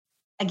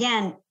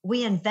Again,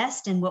 we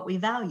invest in what we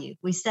value.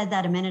 We said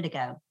that a minute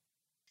ago.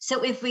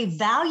 So if we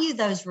value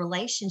those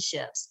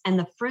relationships and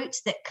the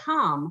fruits that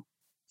come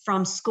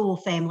from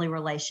school-family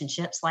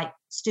relationships, like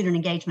student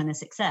engagement and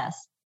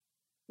success,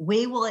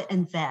 we will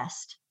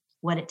invest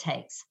what it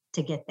takes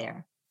to get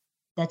there: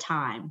 the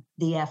time,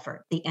 the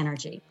effort, the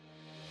energy.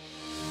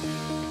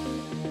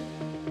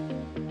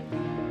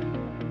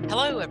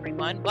 Hello,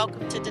 everyone.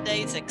 Welcome to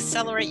today's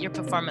Accelerate Your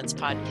Performance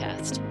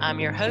podcast. I'm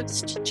your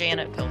host,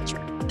 Janet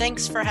Pilcher.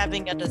 Thanks for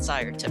having a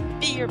desire to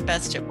be your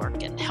best at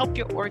work and help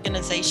your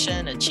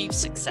organization achieve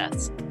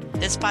success.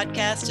 This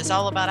podcast is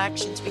all about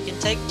actions we can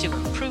take to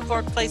improve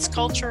workplace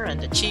culture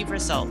and achieve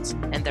results,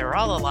 and they're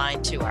all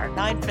aligned to our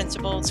 9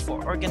 principles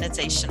for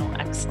organizational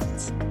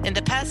excellence. In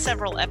the past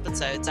several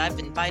episodes, I've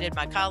invited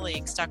my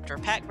colleagues, Dr.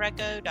 Pat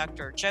Greco,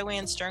 Dr.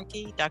 Joanne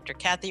Sternke, Dr.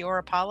 Kathy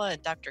Orapala,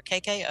 and Dr.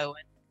 KK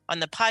Owen on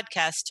the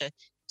podcast to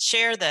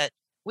share that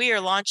we are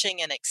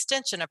launching an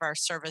extension of our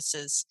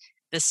services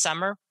this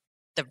summer,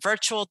 the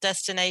Virtual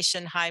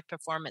Destination High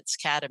Performance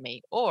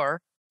Academy, or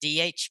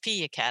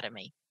DHP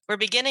Academy. We're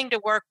beginning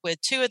to work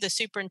with 2 of the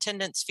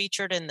superintendents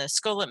featured in the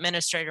School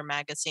Administrator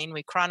magazine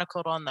we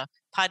chronicled on the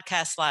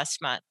podcast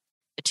last month.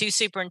 The 2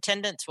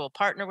 superintendents will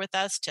partner with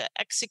us to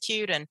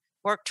execute and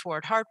work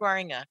toward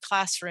hardwiring a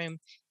classroom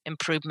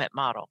improvement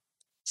model.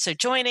 So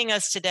joining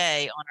us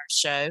today on our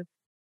show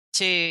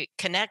to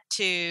connect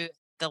to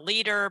the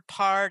leader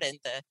part and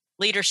the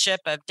leadership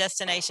of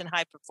Destination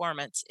High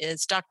Performance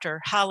is Dr.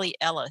 Holly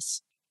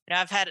Ellis. You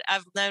know,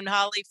 I've known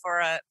Holly for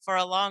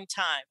a long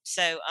time.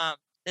 So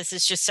this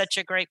is just such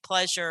a great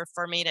pleasure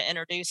for me to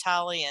introduce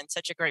Holly, and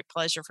such a great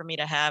pleasure for me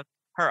to have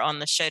her on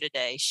the show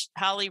today.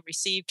 Holly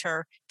received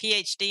her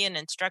PhD in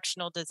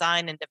Instructional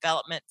Design and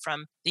Development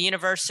from the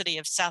University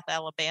of South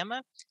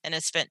Alabama and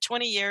has spent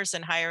 20 years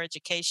in higher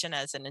education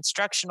as an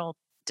instructional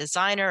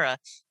designer, a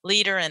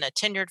leader, and a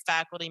tenured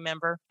faculty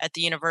member at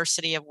the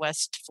University of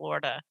West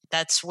Florida.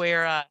 That's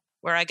where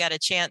I got a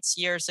chance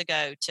years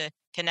ago to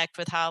connect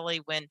with Holly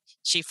when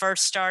she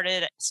first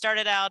started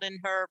out in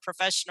her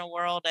professional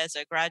world as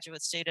a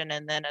graduate student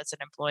and then as an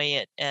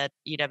employee at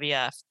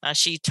UWF.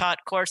 She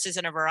taught courses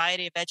in a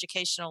variety of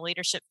educational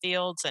leadership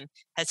fields and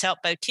has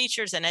helped both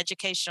teachers and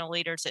educational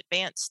leaders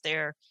advance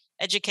their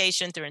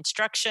education through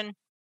instruction,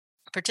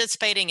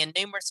 participating in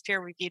numerous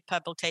peer-reviewed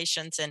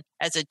publications, and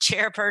as a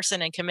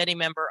chairperson and committee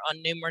member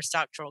on numerous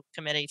doctoral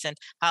committees. And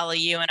Holly,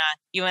 you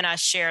and I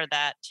share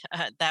that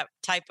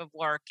type of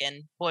work,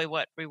 and boy,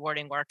 what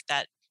rewarding work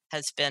that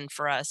has been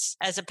for us.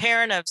 As a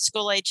parent of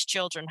school-age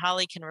children,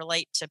 Holly can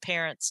relate to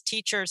parents,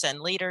 teachers,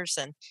 and leaders,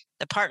 and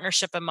the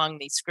partnership among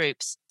these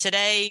groups.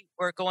 Today,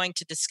 we're going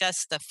to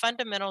discuss the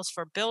fundamentals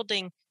for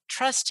building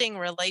trusting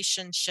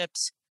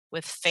relationships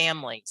with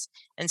families.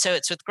 And so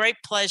it's with great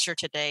pleasure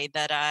today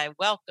that I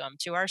welcome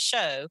to our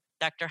show,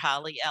 Dr.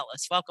 Holly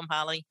Ellis. Welcome,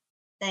 Holly.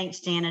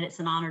 Thanks, Janet. It's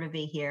an honor to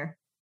be here.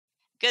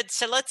 Good.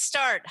 So let's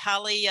start,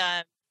 Holly.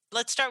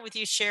 Let's start with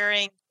you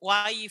sharing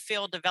why you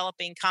feel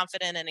developing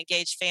confident and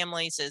engaged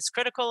families is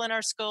critical in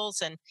our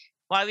schools, and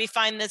why we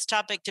find this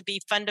topic to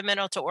be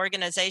fundamental to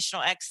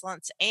organizational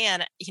excellence,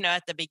 and,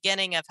 at the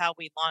beginning of how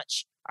we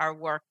launch our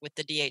work with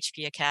the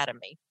DHP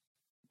Academy.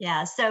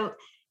 Yeah. So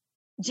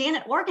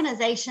Janet,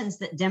 organizations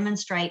that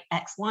demonstrate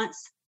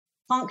excellence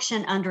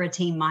function under a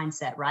team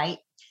mindset, right?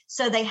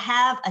 So they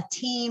have a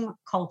team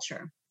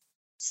culture.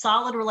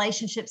 Solid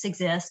relationships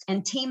exist,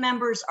 and team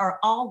members are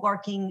all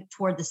working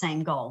toward the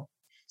same goal.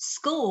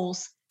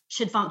 Schools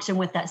should function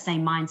with that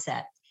same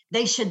mindset.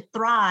 They should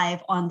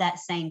thrive on that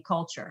same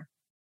culture.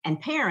 And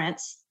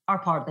parents are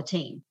part of the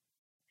team.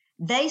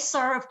 They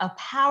serve a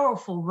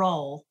powerful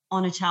role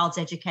on a child's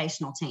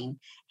educational team,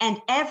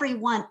 and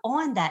everyone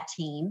on that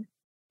team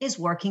is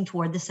working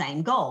toward the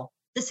same goal,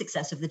 the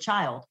success of the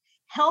child,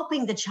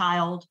 helping the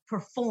child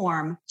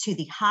perform to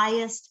the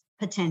highest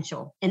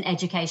potential in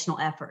educational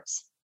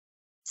efforts.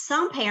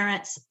 Some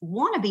parents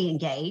want to be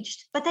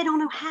engaged, but they don't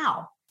know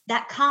how.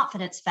 That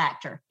confidence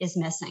factor is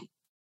missing.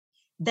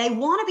 They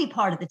want to be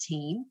part of the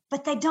team,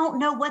 but they don't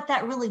know what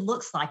that really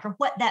looks like or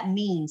what that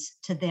means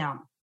to them.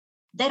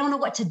 They don't know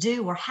what to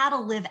do or how to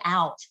live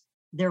out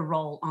their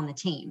role on the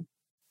team.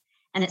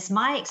 And it's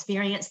my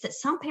experience that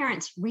some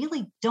parents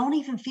really don't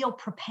even feel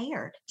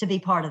prepared to be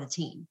part of the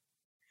team.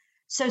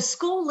 So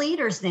school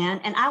leaders then,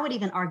 and I would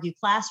even argue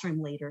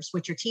classroom leaders,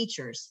 which are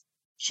teachers,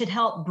 should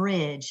help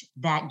bridge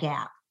that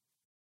gap.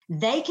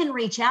 They can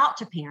reach out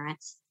to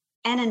parents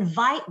and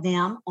invite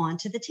them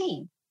onto the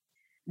team.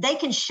 They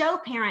can show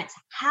parents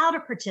how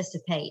to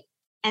participate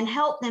and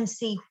help them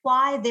see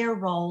why their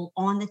role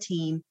on the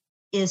team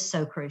is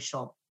so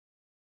crucial.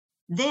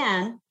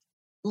 Then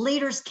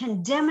leaders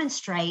can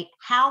demonstrate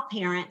how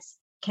parents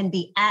can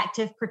be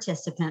active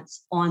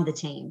participants on the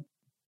team.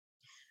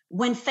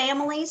 When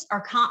families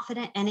are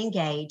confident and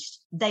engaged,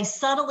 they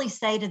subtly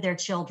say to their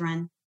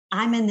children,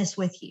 I'm in this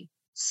with you.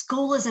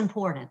 School is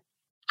important.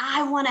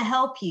 I want to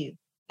help you,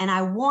 and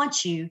I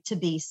want you to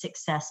be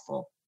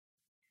successful.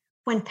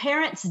 When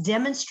parents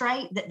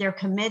demonstrate that they're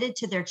committed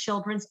to their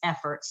children's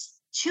efforts,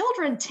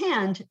 children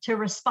tend to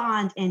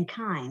respond in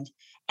kind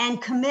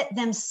and commit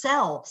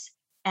themselves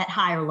at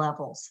higher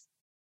levels.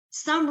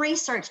 Some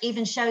research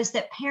even shows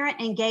that parent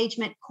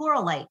engagement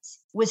correlates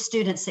with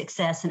student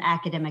success and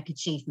academic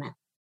achievement.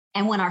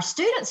 And when our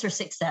students are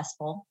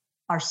successful,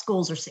 our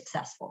schools are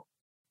successful.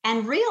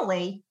 And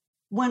really,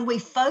 when we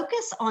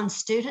focus on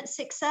student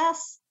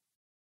success,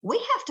 we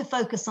have to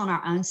focus on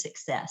our own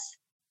success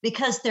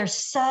because they're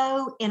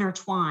so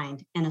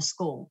intertwined in a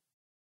school.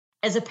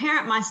 As a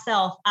parent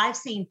myself, I've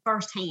seen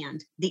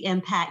firsthand the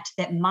impact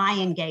that my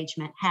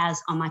engagement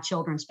has on my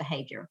children's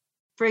behavior.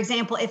 For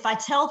example, if I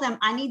tell them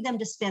I need them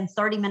to spend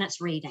 30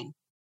 minutes reading,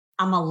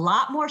 I'm a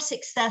lot more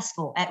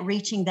successful at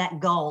reaching that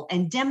goal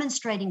and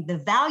demonstrating the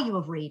value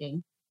of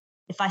reading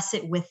if I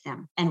sit with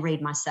them and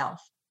read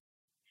myself.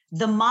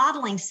 The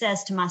modeling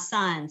says to my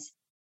sons,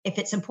 if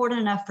it's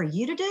important enough for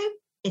you to do,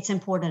 it's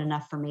important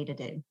enough for me to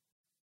do.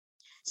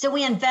 So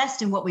we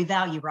invest in what we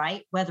value,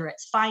 right? Whether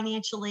it's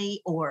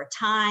financially or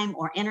time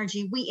or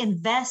energy, we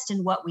invest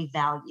in what we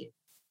value.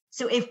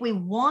 So if we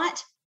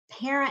want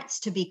parents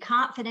to be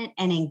confident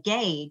and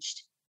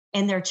engaged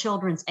in their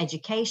children's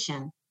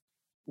education,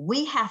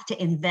 we have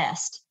to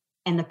invest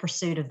in the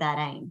pursuit of that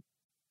aim.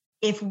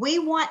 If we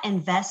want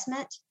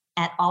investment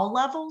at all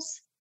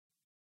levels,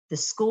 the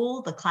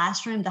school, the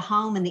classroom, the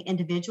home, and the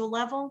individual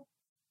level,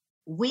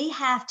 we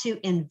have to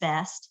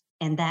invest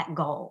in that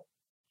goal.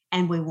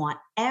 And we want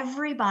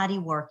everybody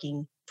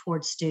working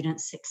towards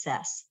student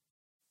success.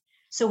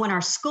 So when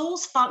our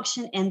schools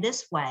function in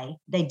this way,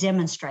 they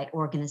demonstrate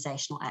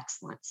organizational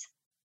excellence.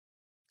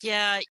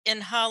 Yeah,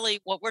 and Holly,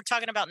 what we're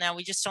talking about now,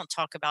 we just don't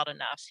talk about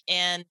enough.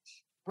 And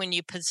when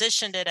you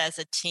positioned it as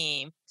a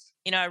team,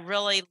 I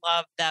really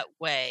love that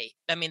way.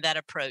 That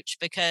approach,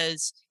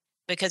 because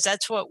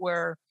that's what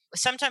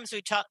sometimes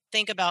we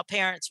think about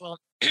parents. Well,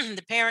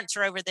 the parents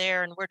are over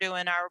there and we're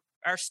doing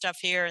our stuff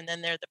here, and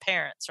then they're the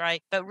parents,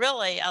 right? But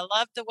really, I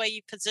love the way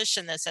you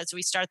position this as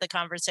we start the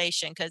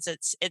conversation, because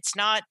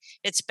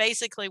it's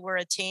basically we're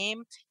a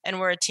team, and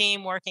we're a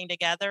team working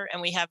together,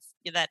 and we have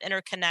that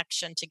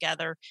interconnection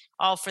together,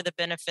 all for the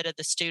benefit of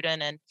the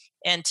student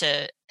and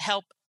to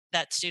help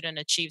that student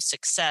achieve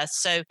success.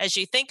 So as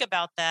you think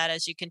about that,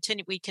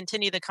 we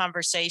continue the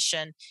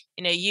conversation,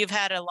 you've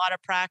had a lot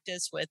of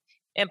practice with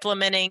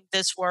implementing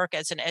this work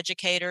as an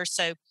educator.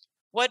 So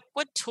what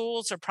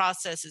tools or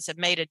processes have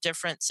made a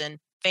difference in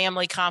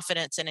family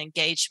confidence and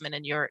engagement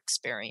in your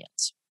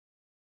experience?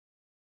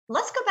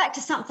 Let's go back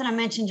to something I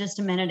mentioned just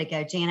a minute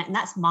ago, Janet, and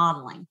that's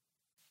modeling.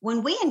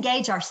 When we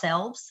engage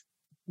ourselves,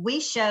 we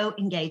show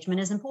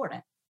engagement is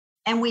important,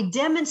 and we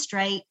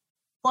demonstrate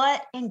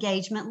what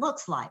engagement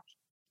looks like.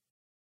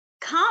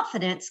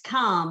 Confidence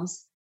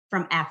comes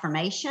from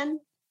affirmation,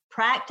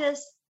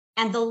 practice,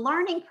 and the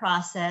learning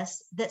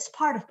process that's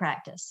part of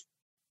practice.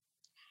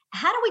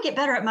 How do we get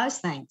better at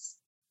most things?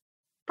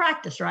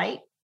 Practice, right?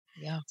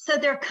 Yeah. So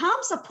there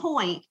comes a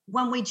point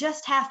when we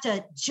just have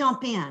to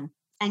jump in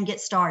and get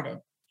started,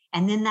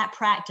 and then that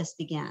practice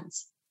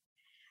begins.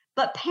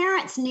 But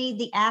parents need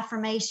the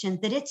affirmation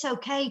that it's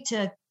okay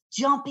to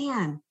jump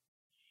in,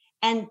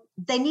 and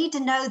they need to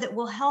know that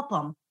we'll help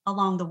them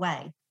along the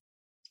way.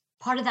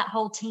 Part of that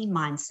whole team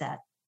mindset.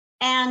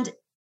 And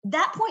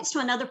that points to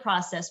another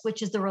process,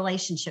 which is the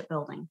relationship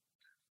building.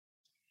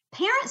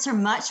 Parents are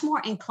much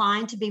more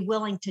inclined to be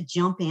willing to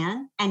jump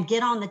in and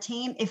get on the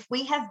team if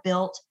we have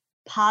built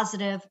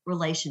positive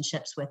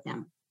relationships with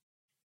them.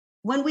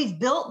 When we've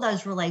built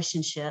those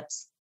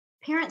relationships,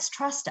 parents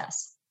trust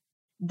us.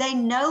 They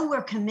know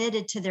we're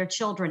committed to their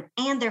children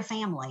and their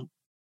family.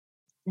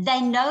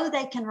 They know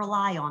they can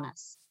rely on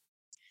us.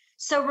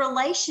 So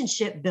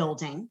relationship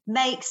building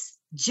makes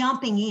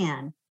jumping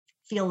in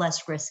feel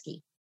less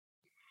risky.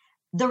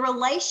 The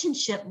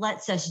relationship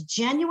lets us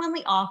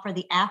genuinely offer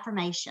the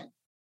affirmation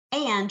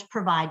and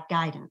provide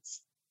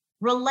guidance.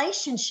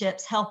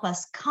 Relationships help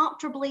us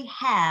comfortably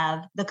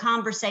have the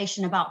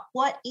conversation about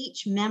what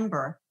each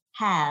member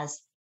has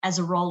as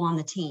a role on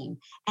the team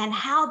and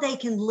how they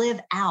can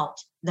live out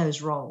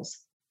those roles.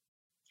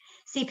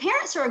 See,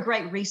 parents are a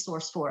great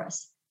resource for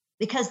us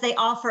because they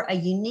offer a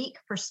unique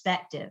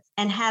perspective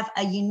and have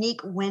a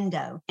unique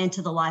window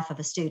into the life of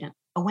a student,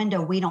 a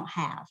window we don't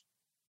have.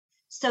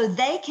 So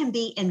they can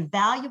be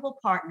invaluable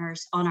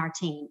partners on our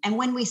team. And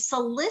when we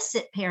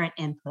solicit parent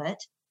input,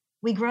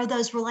 we grow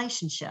those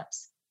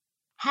relationships.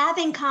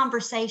 Having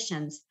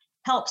conversations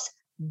helps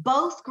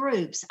both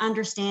groups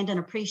understand and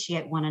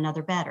appreciate one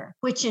another better,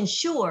 which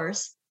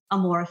ensures a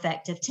more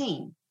effective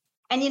team.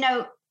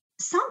 And,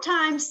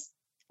 sometimes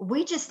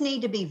we just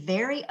need to be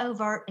very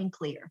overt and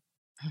clear.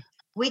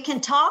 We can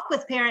talk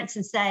with parents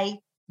and say,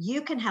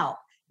 you can help,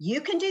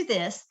 you can do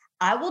this,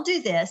 I will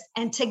do this,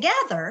 and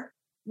together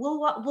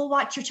we'll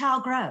watch your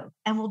child grow,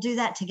 and we'll do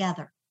that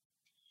together.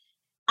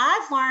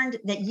 I've learned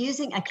that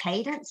using a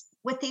cadence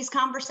with these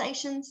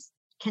conversations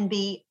can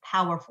be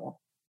powerful,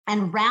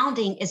 and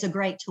rounding is a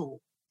great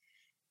tool.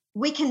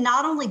 We can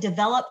not only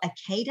develop a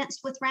cadence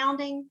with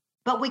rounding,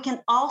 but we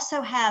can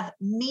also have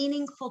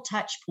meaningful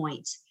touch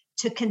points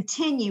to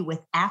continue with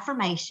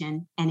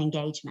affirmation and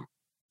engagement.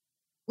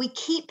 We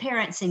keep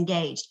parents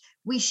engaged.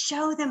 We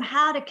show them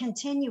how to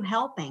continue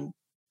helping,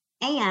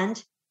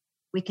 and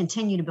we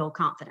continue to build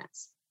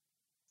confidence.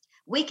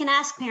 We can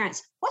ask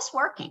parents, what's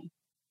working?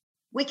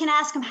 We can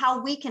ask them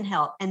how we can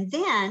help, and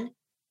then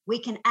we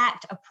can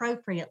act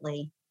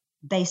appropriately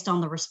based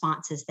on the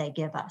responses they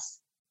give us.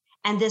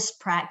 And this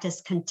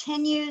practice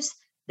continues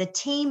the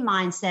team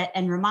mindset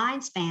and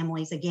reminds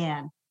families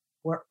again,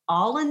 we're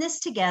all in this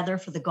together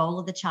for the goal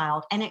of the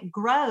child, and it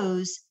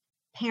grows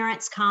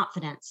parents'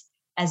 confidence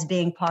as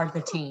being part of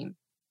the team.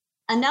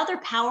 Another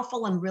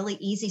powerful and really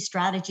easy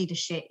strategy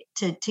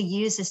to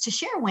use is to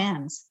share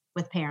wins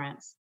with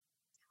parents.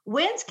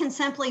 Wins can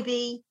simply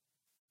be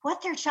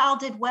what their child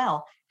did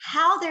well,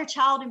 how their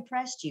child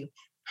impressed you,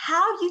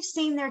 how you've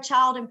seen their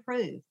child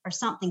improve, or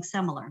something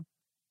similar.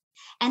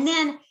 And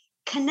then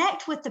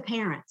connect with the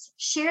parents,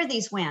 share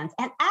these wins,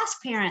 and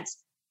ask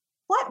parents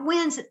what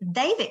wins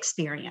they've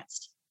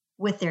experienced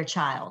with their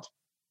child.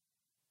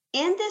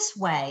 In this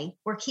way,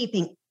 we're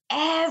keeping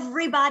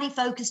everybody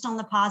focused on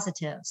the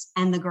positives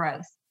and the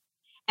growth.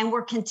 And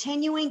we're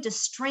continuing to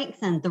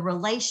strengthen the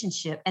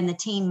relationship and the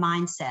team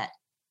mindset.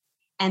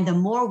 And the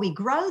more we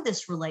grow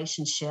this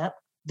relationship,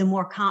 the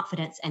more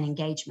confidence and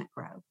engagement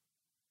grow.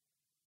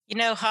 You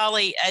know,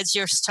 Holly, as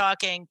you're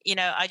talking,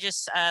 I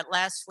just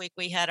last week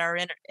we had our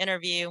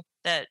interview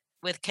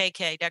with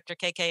KK, Dr.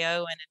 KKO,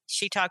 and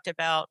she talked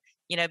about,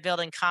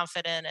 building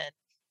confident and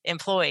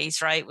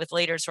employees, right, with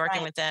leaders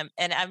working with them.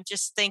 And I'm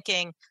just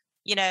thinking,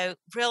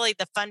 really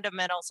the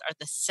fundamentals are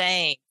the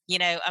same.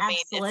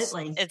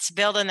 Absolutely. It's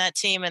building that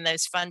team and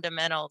those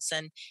fundamentals,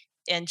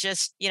 and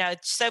just,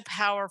 it's so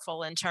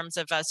powerful in terms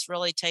of us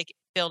really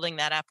building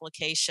that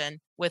application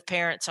with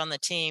parents on the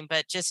team.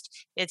 But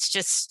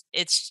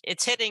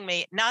it's hitting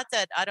me. Not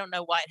that I don't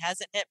know why it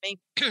hasn't hit me,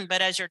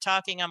 but as you're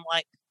talking, I'm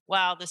like,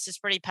 wow, this is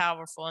pretty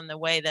powerful in the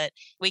way that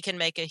we can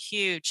make a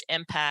huge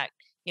impact,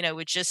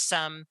 with just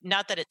some,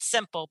 not that it's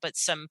simple, but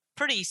some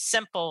pretty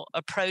simple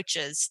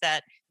approaches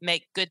that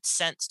make good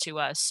sense to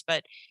us.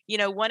 But,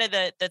 one of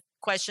the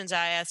questions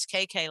I asked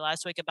KK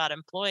last week about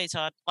employees,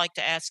 I'd like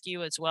to ask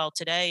you as well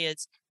today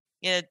is,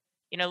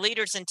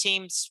 leaders and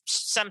teams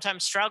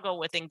sometimes struggle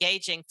with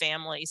engaging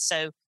families.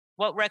 So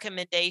what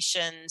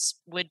recommendations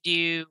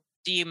do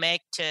you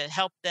make to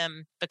help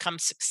them become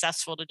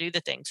successful to do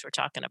the things we're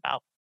talking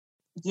about?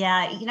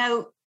 Yeah,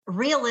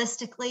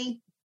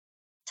 realistically,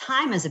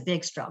 time is a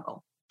big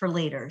struggle for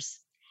leaders.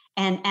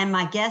 And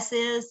my guess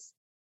is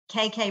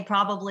KK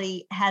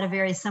probably had a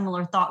very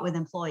similar thought with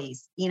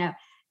employees.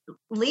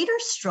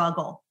 Leaders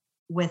struggle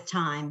with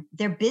time.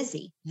 They're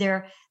busy.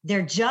 They're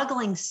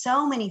juggling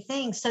so many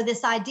things. So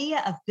this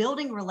idea of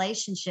building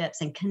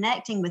relationships and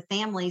connecting with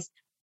families,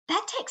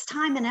 that takes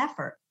time and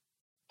effort.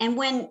 And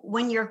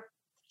when you're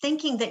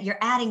thinking that you're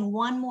adding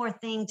one more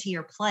thing to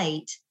your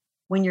plate,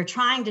 when you're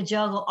trying to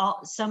juggle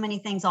so many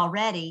things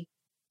already,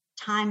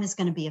 time is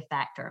going to be a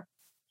factor.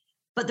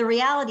 But the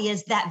reality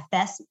is that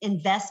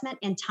investment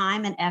in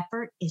time and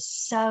effort is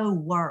so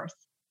worth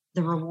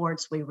the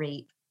rewards we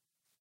reap.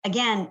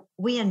 Again,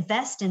 we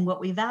invest in what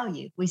we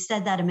value. We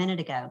said that a minute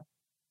ago.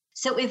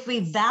 So if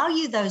we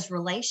value those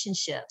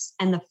relationships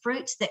and the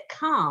fruits that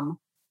come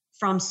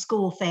from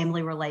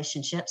school-family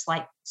relationships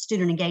like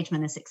student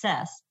engagement and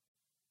success,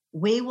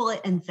 we will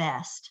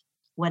invest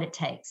what it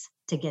takes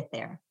to get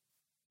there.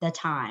 The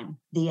time,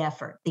 the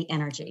effort, the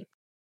energy.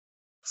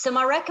 So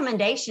my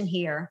recommendation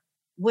here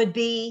would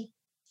be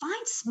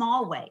find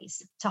small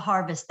ways to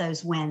harvest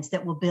those wins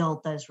that will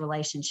build those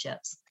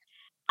relationships.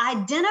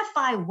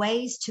 Identify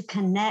ways to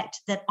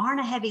connect that aren't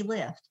a heavy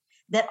lift,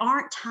 that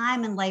aren't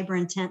time and labor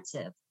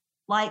intensive,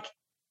 like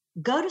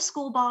go to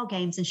school ball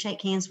games and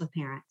shake hands with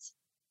parents.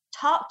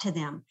 Talk to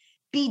them,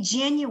 be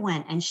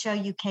genuine and show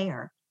you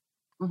care.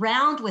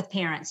 Round with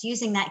parents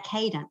using that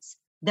cadence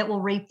that will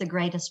reap the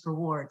greatest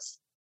rewards.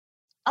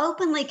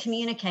 Openly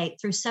communicate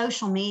through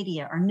social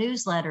media or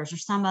newsletters or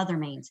some other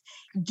means.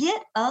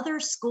 Get other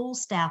school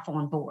staff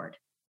on board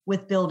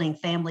with building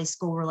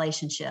family-school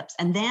relationships,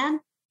 and then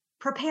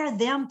prepare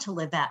them to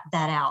live that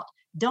out.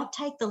 Don't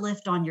take the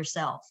lift on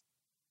yourself.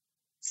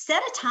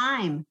 Set a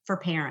time for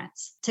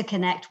parents to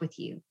connect with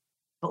you.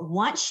 But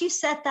once you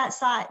set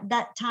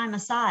that time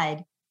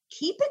aside,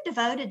 keep it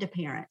devoted to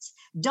parents.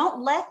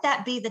 Don't let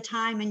that be the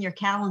time in your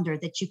calendar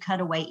that you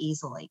cut away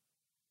easily.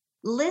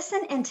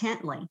 Listen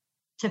intently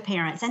to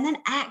parents and then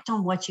act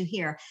on what you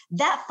hear.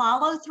 That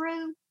follow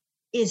through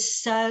is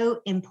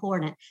so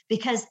important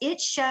because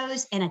it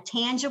shows in a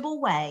tangible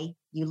way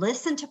you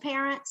listen to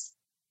parents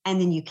and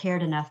then you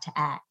cared enough to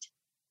act.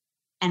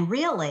 And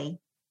really,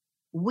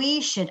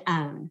 we should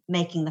own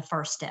making the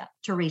first step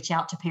to reach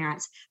out to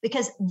parents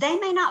because they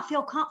may not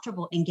feel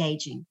comfortable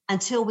engaging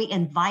until we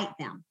invite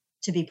them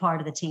to be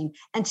part of the team,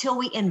 until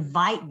we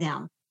invite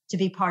them to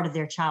be part of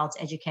their child's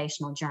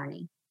educational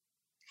journey.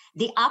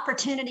 The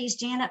opportunities,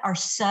 Janet, are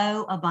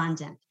so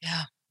abundant.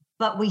 Yeah.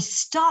 But we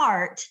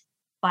start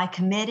by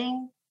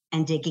committing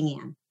and digging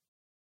in.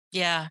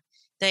 Yeah,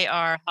 they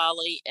are,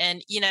 Holly.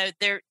 And,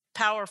 they're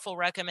powerful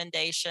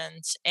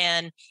recommendations.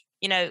 And,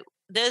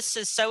 this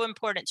is so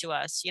important to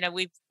us.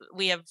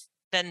 We have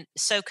been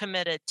so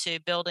committed to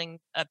building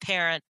a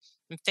parent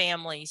and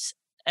families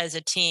as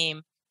a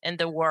team and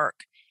the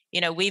work.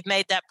 we've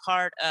made that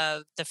part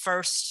of the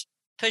first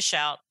push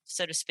out,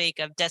 so to speak,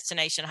 of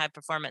Destination High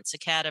Performance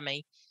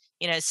Academy.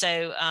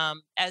 So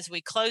as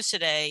we close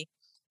today,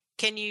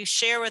 can you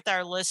share with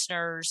our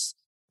listeners,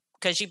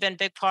 because you've been a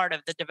big part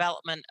of the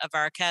development of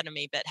our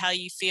academy, but how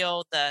you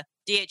feel the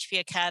DHP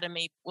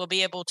Academy will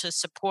be able to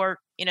support,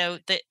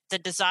 the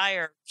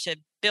desire to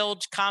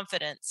build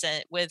confidence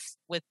with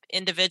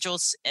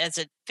individuals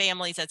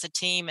families as a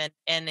team,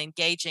 and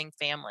engaging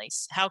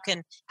families. How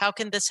can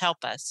this help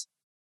us?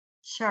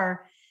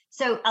 Sure.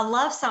 So I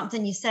love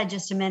something you said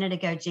just a minute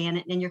ago,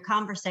 Janet. In your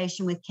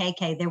conversation with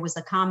KK, there was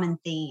a common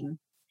theme.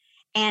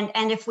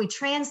 And if we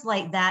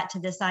translate that to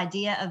this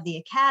idea of the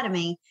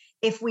academy,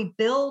 if we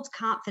build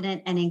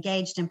confident and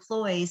engaged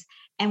employees,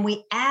 and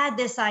we add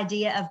this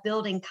idea of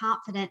building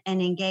confident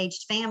and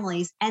engaged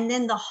families, and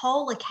then the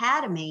whole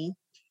academy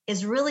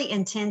is really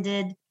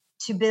intended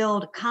to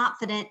build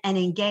confident and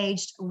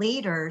engaged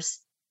leaders,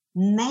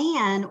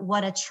 man,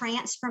 what a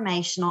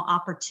transformational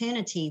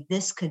opportunity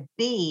this could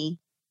be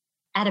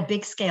at a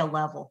big scale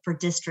level for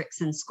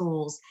districts and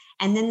schools.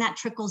 And then that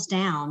trickles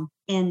down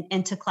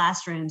into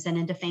classrooms and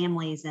into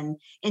families and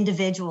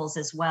individuals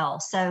as well.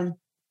 So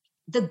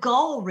the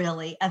goal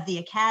really of the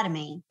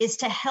academy is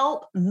to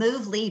help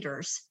move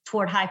leaders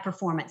toward high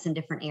performance in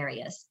different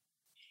areas.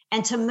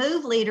 And to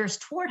move leaders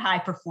toward high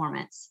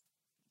performance,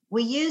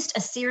 we used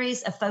a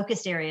series of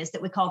focused areas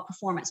that we called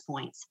performance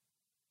points.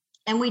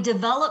 And we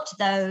developed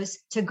those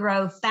to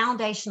grow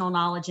foundational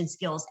knowledge and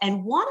skills.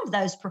 And one of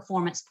those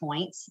performance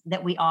points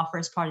that we offer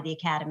as part of the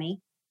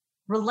academy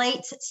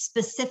relates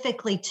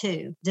specifically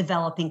to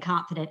developing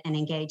confident and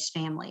engaged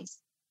families.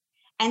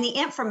 And the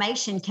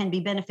information can be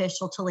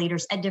beneficial to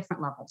leaders at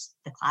different levels: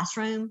 the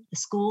classroom, the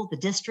school, the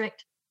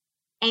district.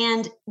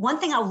 And one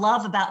thing I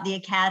love about the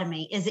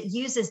academy is it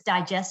uses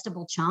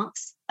digestible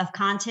chunks of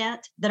content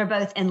that are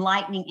both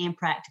enlightening and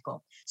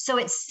practical. So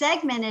it's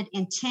segmented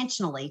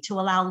intentionally to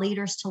allow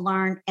leaders to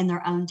learn in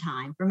their own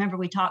time. Remember,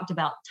 we talked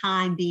about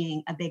time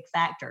being a big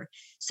factor.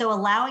 So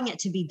allowing it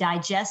to be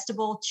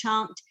digestible,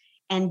 chunked,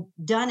 and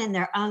done in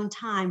their own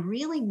time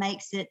really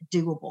makes it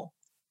doable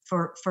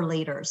for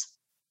leaders.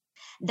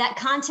 That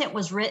content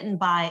was written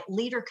by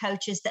leader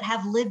coaches that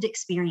have lived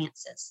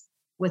experiences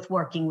with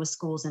working with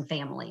schools and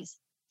families.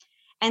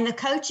 And the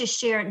coaches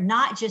share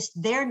not just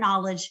their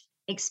knowledge,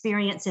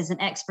 experiences, and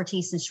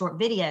expertise in short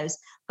videos,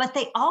 but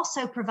they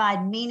also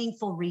provide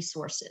meaningful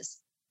resources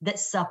that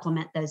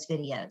supplement those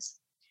videos,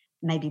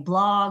 maybe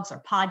blogs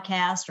or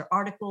podcasts or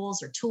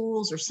articles or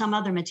tools or some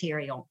other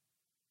material.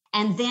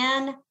 And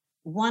then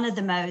one of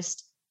the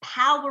most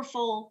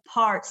powerful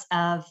parts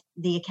of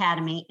the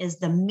academy is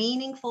the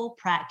meaningful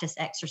practice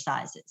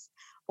exercises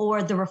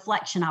or the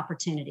reflection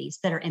opportunities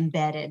that are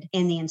embedded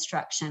in the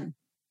instruction,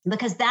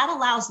 because that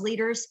allows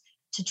leaders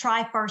to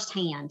try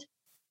firsthand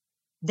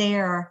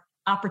their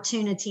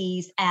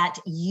opportunities at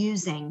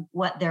using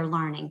what they're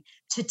learning,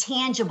 to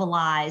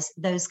tangibilize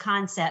those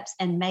concepts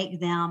and make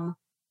them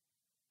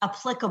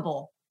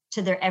applicable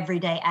to their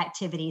everyday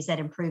activities at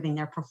improving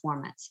their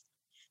performance.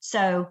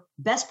 So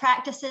best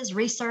practices,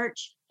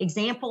 research,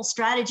 examples,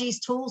 strategies,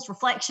 tools,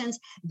 reflections,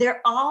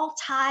 they're all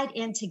tied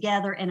in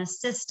together in a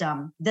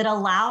system that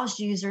allows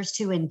users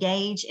to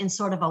engage in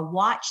sort of a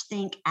watch,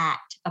 think,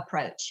 act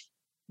approach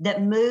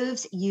that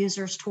moves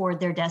users toward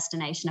their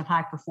destination of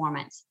high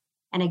performance.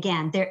 And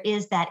again, there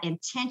is that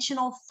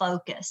intentional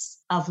focus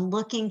of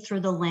looking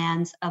through the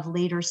lens of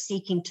leaders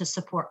seeking to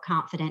support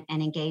confident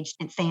and engaged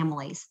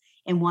families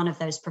in one of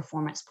those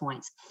performance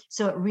points.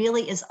 So it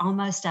really is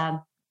almost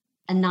a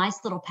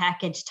nice little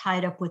package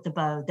tied up with a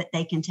bow that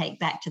they can take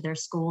back to their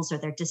schools or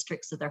their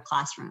districts or their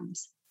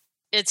classrooms.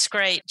 It's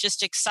great.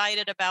 Just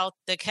excited about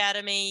the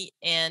academy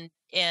and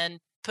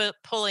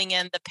pulling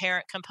in the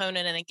parent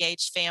component and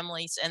engaged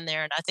families in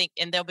there.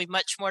 And there'll be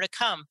much more to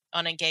come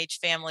on engaged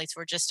families.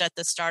 We're just at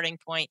the starting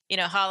point.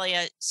 Holly,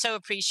 I so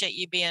appreciate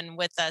you being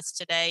with us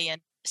today.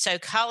 And so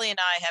Holly and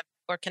I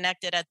were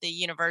connected at the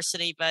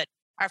university, but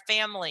our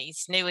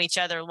families knew each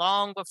other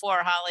long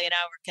before Holly and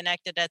I were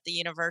connected at the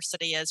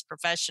university as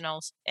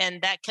professionals.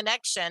 And that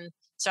connection,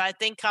 so I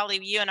think, Holly,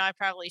 you and I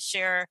probably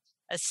share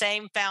a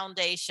same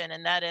foundation,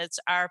 and that is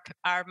our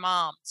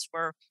moms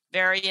were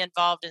very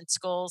involved in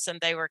schools, and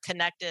they were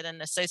connected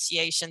in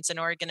associations and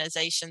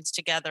organizations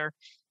together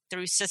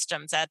through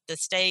systems at the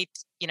state,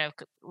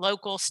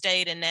 local,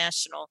 state, and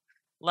national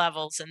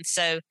levels. And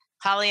so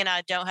Holly and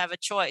I don't have a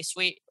choice.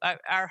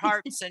 Our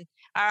hearts and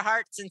our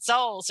hearts and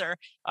souls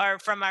are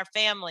from our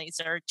families,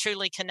 are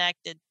truly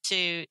connected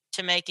to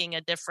making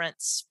a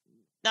difference,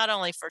 not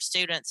only for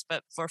students,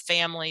 but for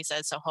families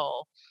as a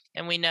whole.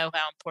 And we know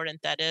how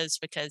important that is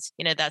because,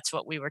 that's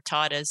what we were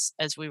taught as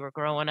we were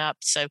growing up.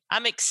 So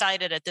I'm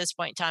excited at this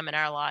point in time in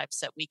our lives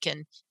that we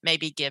can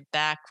maybe give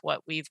back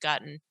what we've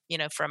gotten,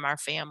 from our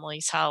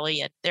families,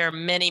 Holly. And there are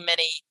many,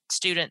 many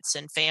students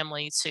and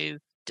families who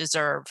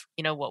deserve,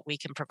 what we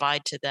can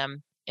provide to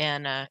them,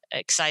 and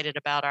excited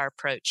about our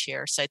approach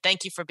here. So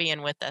thank you for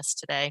being with us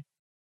today.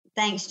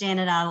 Thanks,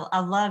 Janet. I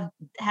love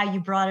how you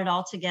brought it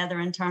all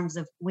together in terms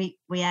of we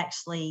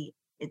actually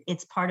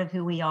it's part of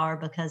who we are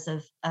because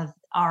of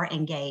our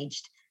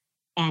engaged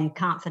and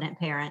confident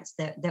parents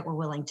that were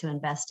willing to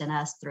invest in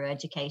us through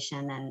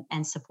education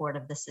and support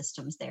of the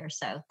systems there.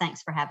 So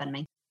thanks for having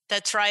me.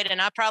 That's right. And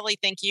I probably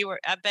think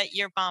I bet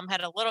your mom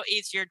had a little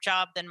easier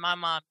job than my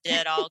mom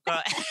did all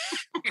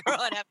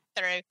growing up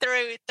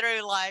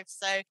through life.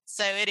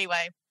 So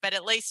anyway, but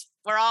at least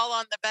we're all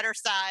on the better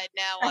side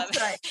now of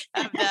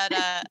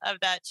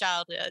that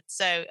childhood.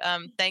 So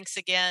thanks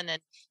again.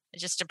 And I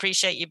just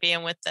appreciate you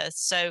being with us.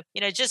 So,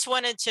 just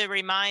wanted to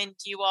remind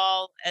you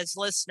all as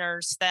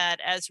listeners that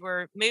as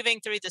we're moving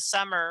through the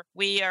summer,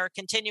 we are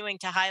continuing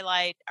to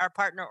highlight our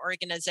partner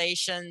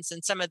organizations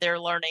and some of their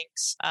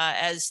learnings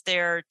as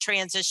they're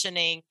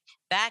transitioning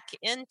back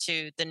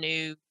into the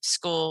new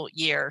school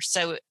year.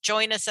 So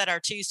join us at our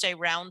Tuesday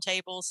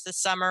roundtables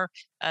this summer,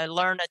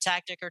 learn a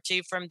tactic or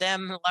two from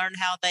them, learn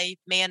how they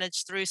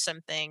managed through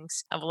some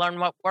things, learn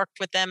what worked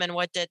with them and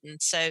what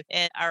didn't. So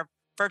our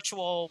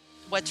virtual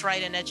What's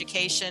Right in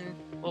Education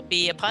will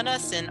be upon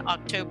us in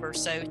October.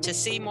 So to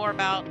see more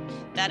about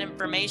that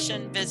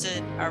information,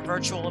 visit our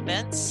virtual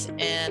events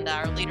and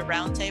our leader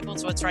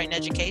roundtables, What's Right in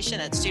Education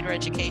at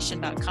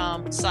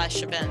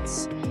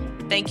studereducation.com/events.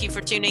 Thank you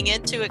for tuning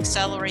in to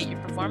Accelerate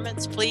Your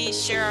Performance.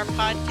 Please share our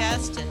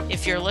podcast. And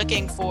if you're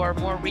looking for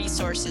more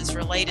resources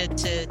related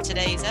to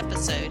today's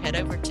episode, head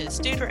over to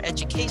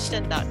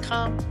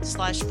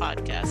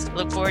studereducation.com/podcast.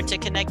 Look forward to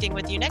connecting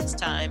with you next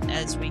time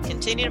as we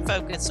continue to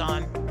focus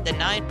on the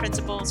 9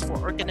 principles for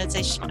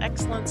organizational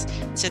excellence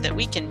so that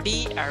we can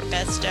be our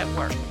best at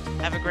work.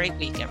 Have a great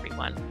week,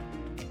 everyone.